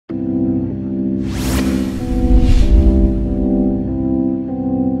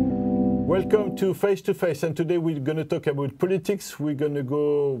Welcome to Face to Face, and today we're going to talk about politics. We're going to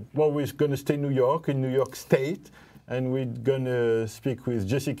we're going to stay in New York State, and we're going to speak with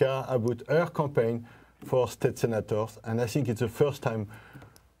Jessica about her campaign for state senators. And I think it's the first time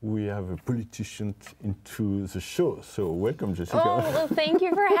we have a politician into the show. So welcome, Jessica. Oh, well, thank you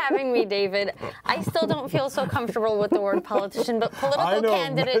for having me, David. I still don't feel so comfortable with the word politician, but political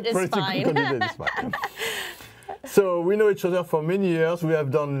candidate is fine. So we know each other for many years. We have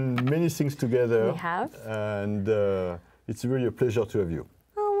done many things together. We have. And it's really a pleasure to have you.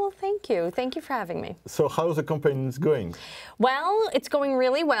 Oh, well, thank you. Thank you for having me. So how's the campaign going? Well, it's going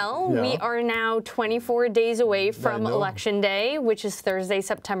really well. Yeah. We are now 24 days away from Election Day, which is Thursday,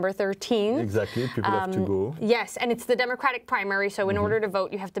 September 13th. Exactly. People have to go. Yes, and it's the Democratic primary, so in order to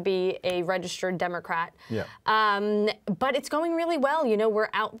vote, you have to be a registered Democrat. Yeah. But it's going really well. You know, we're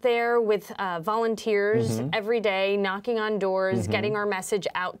out there with volunteers every day, knocking on doors, getting our message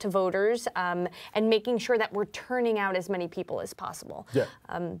out to voters, and making sure that we're turning out as many people as possible. Yeah.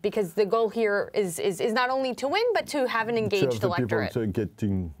 Because the goal here is not only to win, but to have an engaged electorate. People to get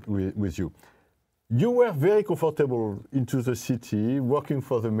in with you. You were very comfortable into the city, working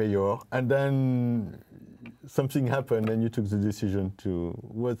for the mayor, and then something happened, and you took the decision to.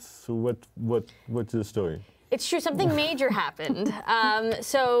 What's the story? It's true. Something major happened.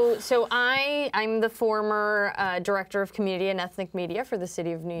 So I'm the former director of community and ethnic media for the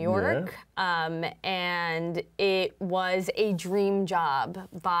city of New York, and it was a dream job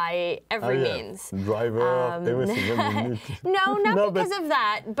by every means. Driver, everything. No, not because of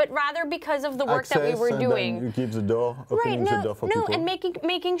that, but rather because of the work that we were doing. And then you keep the door, opening the door for people. And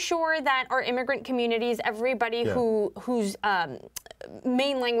making sure that our immigrant communities, everybody whose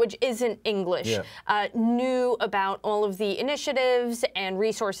main language isn't English, knew about all of the initiatives and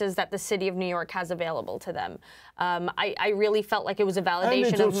resources that the city of New York has available to them. I really felt like it was a validation of my career.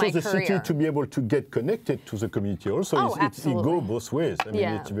 And it's also the city to be able to get connected to the community also. It goes both ways. I mean,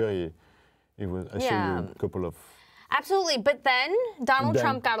 it's very, I saw a couple of... Absolutely, but then Donald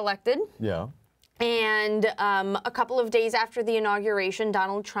Trump got elected. Yeah. And a couple of days after the inauguration,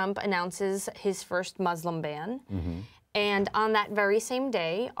 Donald Trump announces his first Muslim ban. And on that very same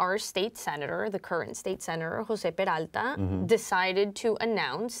day, our state senator, the current state senator, Jose Peralta, decided to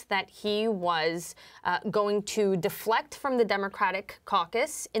announce that he was going to deflect from the Democratic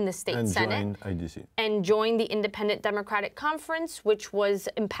caucus in the state Senate and join the Independent Democratic Conference, which was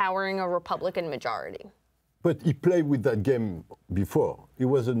empowering a Republican majority. But he played with that game before. It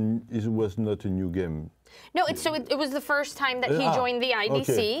was not a new game. No, it was the first time that he joined the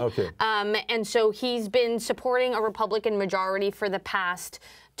IDC. Okay. And so he's been supporting a Republican majority for the past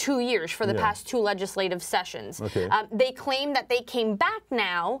 2 years, for the past 2 legislative sessions. They claim that they came back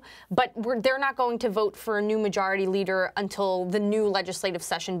now, but they're not going to vote for a new majority leader until the new legislative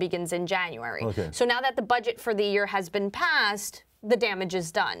session begins in January. So now that the budget for the year has been passed, the damage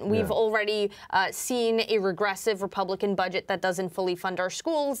is done. We've already seen a regressive Republican budget that doesn't fully fund our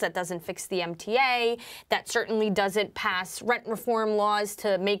schools, that doesn't fix the MTA, that certainly doesn't pass rent reform laws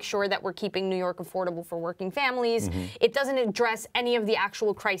to make sure that we're keeping New York affordable for working families. It doesn't address any of the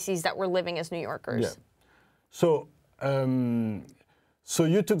actual crises that we're living as New Yorkers. Yeah. So, so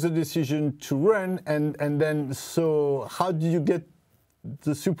you took the decision to run, and then, so how did you get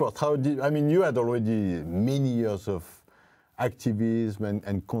the support? I mean, you had already many years of activism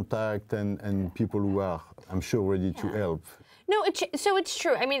and contact and people who are, I'm sure, ready to help. No, so it's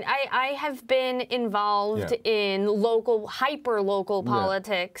true. I mean, I have been involved in local, hyper-local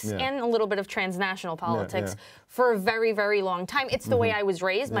politics and a little bit of transnational politics for a very, very long time. It's the way I was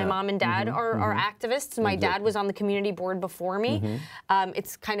raised. My mom and dad are activists. My dad was on the community board before me.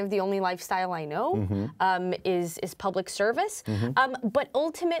 It's kind of the only lifestyle I know, is public service. But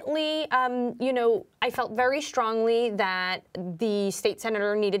ultimately, you know, I felt very strongly that the state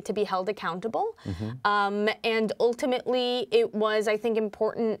senator needed to be held accountable. And ultimately, it was, I think,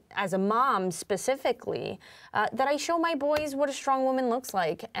 important as a mom specifically that I show my boys what a strong woman looks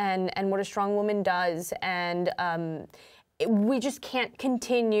like and what a strong woman does. And we just can't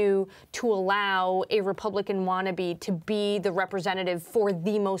continue to allow a Republican wannabe to be the representative for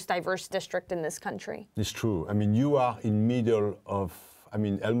the most diverse district in this country. It's true. I mean, you are in middle of, I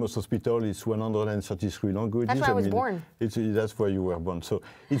mean, Elmos Hospital is 133 languages. That's where I was born. That's where you were born. So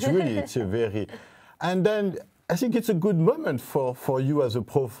it's really, it's a very, and then I think it's a good moment for you as a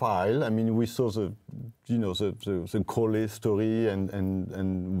profile. I mean, we saw the, you know, the Crowley story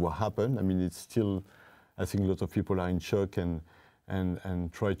and what happened. I mean, it's still, I think a lot of people are in shock and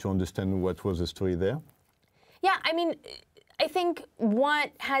try to understand what was the story there. Yeah, I mean, I think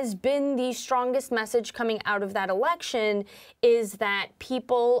what has been the strongest message coming out of that election is that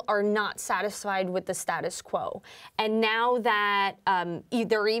people are not satisfied with the status quo. And now that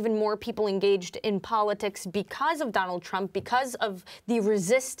there are even more people engaged in politics because of Donald Trump, because of the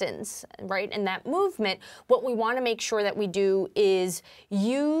resistance, right, and that movement, what we want to make sure that we do is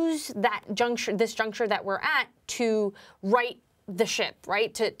use that this juncture that we're at to right the ship,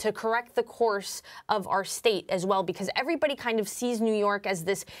 right? To correct the course of our state as well, because everybody kind of sees New York as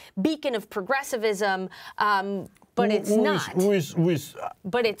this beacon of progressivism, but it's not.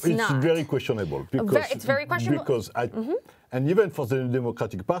 But it's not. It's very questionable. Because, it's very questionable. Because and even for the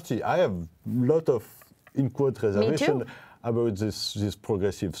Democratic Party, I have a lot of, in quote, reservation about this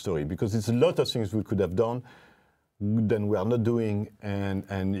progressive story, because it's a lot of things we could have done than we are not doing, and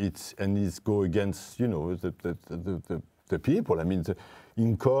it's go against, you know, the people. I mean, the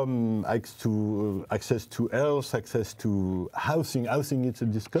income, access to health, access to housing. Housing, it's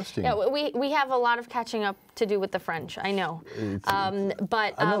disgusting. Yeah, we have a lot of catching up to do with the French. I know,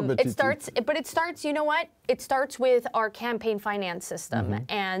 but it starts. You know what? It starts with our campaign finance system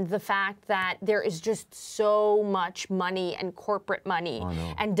and the fact that there is just so much money and corporate money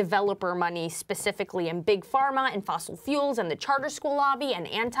and developer money specifically, and big pharma and fossil fuels and the charter school lobby and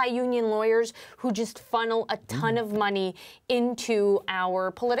anti-union lawyers who just funnel a ton of money into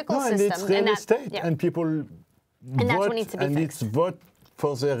our political system. And it's real estate, and people and that's what needs to be fixed. It's vote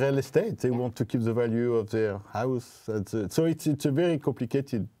for their real estate. They want to keep the value of their house. So it's a very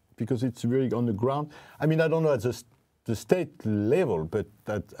complicated, because it's very on the ground. I mean, I don't know at the state level, but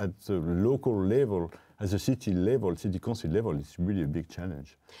at the local level, at the city level, city council level, it's really a big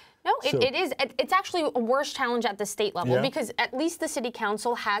challenge. No, it is. It's actually a worse challenge at the state level, because at least the city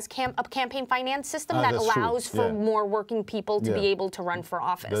council has a campaign finance system that allows for more working people to be able to run for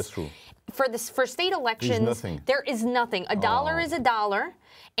office. That's true. For state elections, there is nothing. A dollar is a dollar,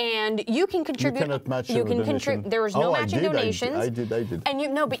 and you can contribute. You cannot match a donation. There is no matching donations. I did.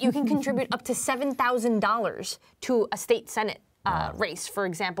 And but you can contribute up to $7,000 to a state senate race, for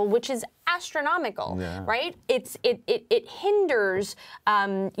example, which is astronomical, right? It hinders,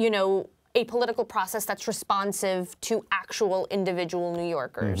 a political process that's responsive to actual individual New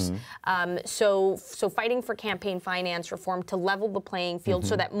Yorkers. So fighting for campaign finance reform to level the playing field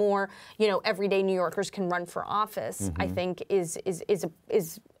so that more, everyday New Yorkers can run for office, I think is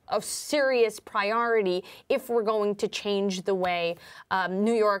a serious priority if we're going to change the way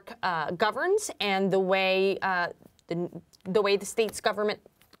New York governs and the way the state's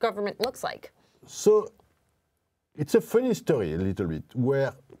government looks like. So it's a funny story a little bit,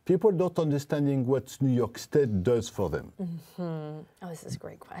 where people don't understanding what New York State does for them. Oh, this is a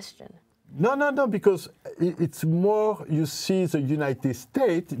great question. No, because it's more, you see the United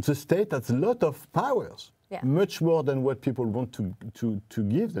States, the state has a lot of powers, much more than what people want to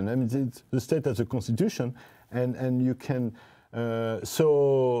give them. I mean, the state has a constitution, and you can,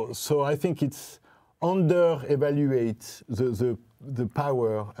 so I think it's under-evaluate the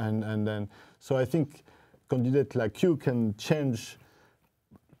power, and then, so I think candidates like you can change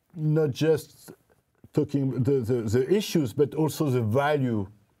not just talking the issues, but also the value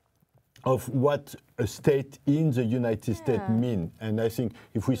of what a state in the United States mean. And I think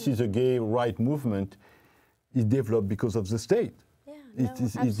if we see the gay right movement, it developed because of the state.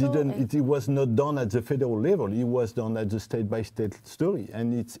 It was not done at the federal level. It was done at the state-by-state story,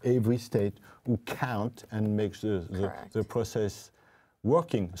 and it's every state who count and makes the process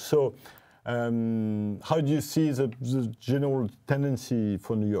working. So, how do you see the general tendency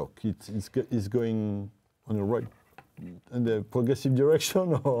for New York? It's going on the right, in the progressive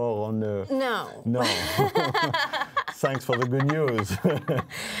direction, or on the no? Thanks for the good news.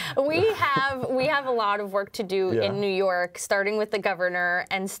 We have a lot of work to do in New York, starting with the governor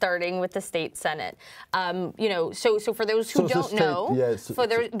and starting with the state senate. So for those who don't know,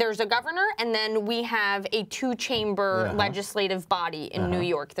 there's a governor, and then we have a two-chamber legislative body in New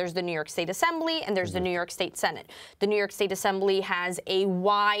York. There's the New York State Assembly, and there's the New York State Senate. The New York State Assembly has a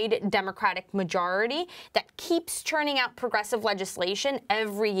wide Democratic majority that keeps churning out progressive legislation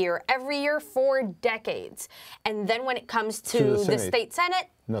every year for decades. And then when it comes to the state senate,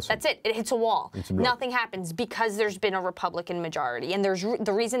 that's it. It hits a wall. Nothing happens because there's been a Republican majority. And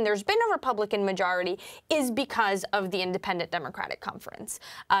the reason there's been a Republican majority is because of the Independent Democratic Conference.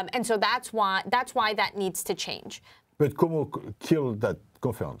 And so that's why that needs to change. But Cuomo killed that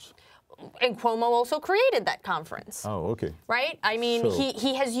conference. And Cuomo also created that conference. Oh, okay. Right? I mean,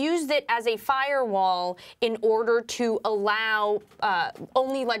 he has used it as a firewall in order to allow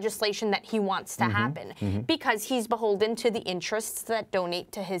only legislation that he wants to happen, because he's beholden to the interests that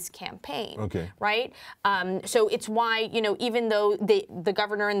donate to his campaign. Okay. Right? So it's why, you know, even though the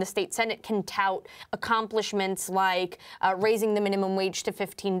governor and the state senate can tout accomplishments like raising the minimum wage to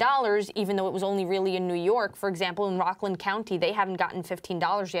 $15, even though it was only really in New York. For example, in Rockland County, they haven't gotten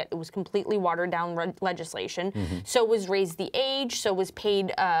 $15 yet. It was completely watered down legislation. So was raised the age, so was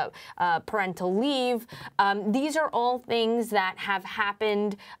paid parental leave. These are all things that have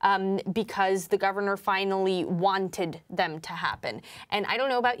happened because the governor finally wanted them to happen. And I don't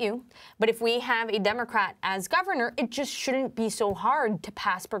know about you, but if we have a Democrat as governor, it just shouldn't be so hard to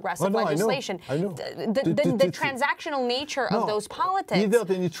pass progressive legislation. I know. The transactional nature of those politics. Either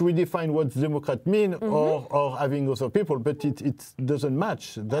they need to redefine what Democrat mean or having other people, but it doesn't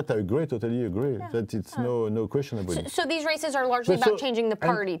match. That I agree, totally agree. That it's no question about it. So these races are largely about changing the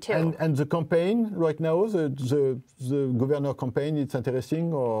party too. And the campaign right now, the governor campaign, it's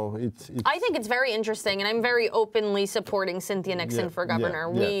interesting, or it's I think it's very interesting, and I'm very openly supporting Cynthia Nixon for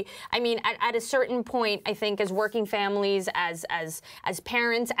governor. I mean, at a certain point, I think as working families, as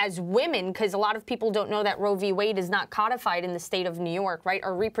parents, as women, because a lot of people don't know that Roe v. Wade is not codified in the state of New York, right?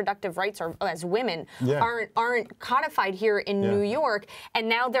 Our reproductive rights are, as women aren't codified here in New York, and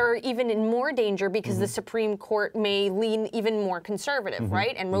now they're even in more danger because the Supreme Court may lean even more conservative,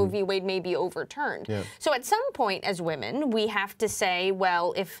 right? And Roe v. Wade may be overturned. So at some point as women, we have to say,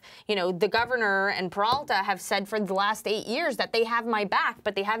 well, if, you know, the governor and Peralta have said for the last 8 years that they have my back,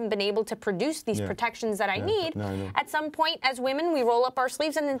 but they haven't been able to produce these protections that I need, at some point as women, we roll up our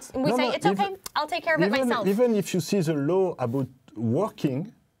sleeves and we say, it's okay, I'll take care of it myself. Even if you see the law about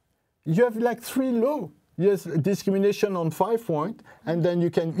working, you have like 3 laws. Yes, discrimination on 5 points, and then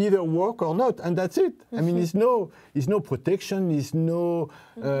you can either work or not, and that's it. I mean, it's no protection, it's no,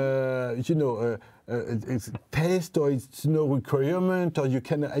 test, or it's no requirement, or you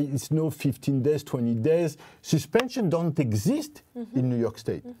can, it's no 15 days, 20 days. Suspension don't exist in New York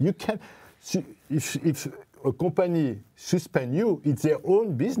State. You can, if a company suspend you, it's their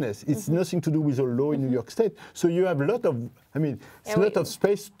own business. It's nothing to do with the law in New York State. So you have a lot of, I mean, it's a lot of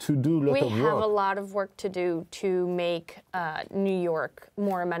space to do a lot of work. We have a lot of work to do to make New York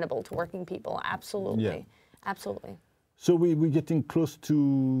more amenable to working people. Absolutely. Absolutely. So we're getting close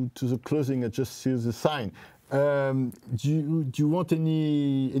to the closing. I just see the sign. Do you want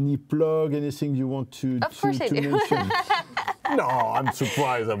any plug, anything you want to Of course I do. mention? No, I'm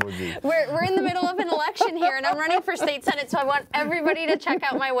surprised about it. We're in the middle of an election here, and I'm running for state senate, so I want everybody to check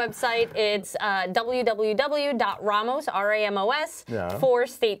out my website. It's www.ramos, R-A-M-O-S,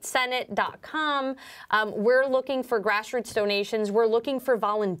 forstatesenate.com. We're looking for grassroots donations. We're looking for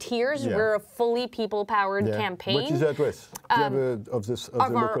volunteers. We're a fully people-powered campaign. What is the address? Do you have of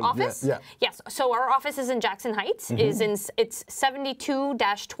our office? Yes. So our office is in Jackson Heights. It's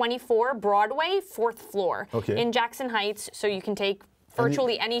 72-24 Broadway, 4th floor in Jackson Heights. So you can take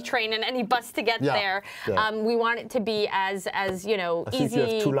virtually any train and any bus to get there. We want it to be as you know, I easy. I think you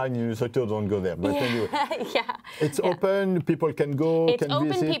have 2 lines, so don't go there. But anyway, it's open. People can go. It's can open.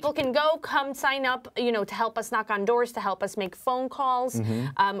 Visit. People can go. Come sign up. You know, to help us knock on doors, to help us make phone calls.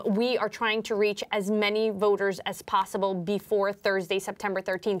 We are trying to reach as many voters as possible before Thursday, September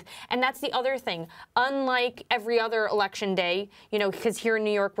 13th. And that's the other thing. Unlike every other election day, you know, because here in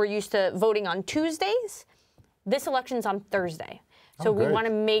New York we're used to voting on Tuesdays. This election's on Thursday. So we want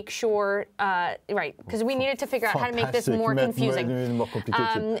to make sure, because we needed to figure out how to make this more confusing. More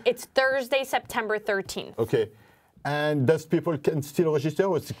complicated. It's Thursday, September 13th. Okay. And does people can still register,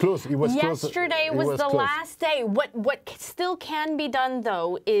 or it's closed? It was Yesterday was the last day. What still can be done,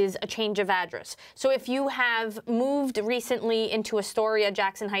 though, is a change of address. So if you have moved recently into Astoria,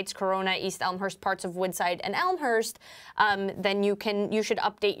 Jackson Heights, Corona, East Elmhurst, parts of Woodside, and Elmhurst, then you should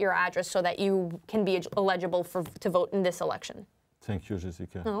update your address so that you can be eligible to vote in this election. Thank you,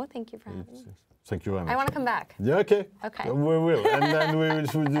 Jessica. Oh, thank you for having me. Thank you very much. I want to come back. Yeah, okay. Okay. We will, and then we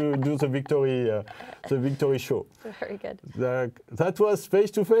will do the victory show. Very good. That was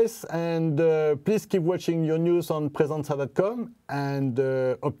Face to Face, and please keep watching your news on presenza.com, and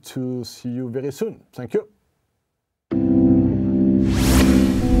hope to see you very soon. Thank you.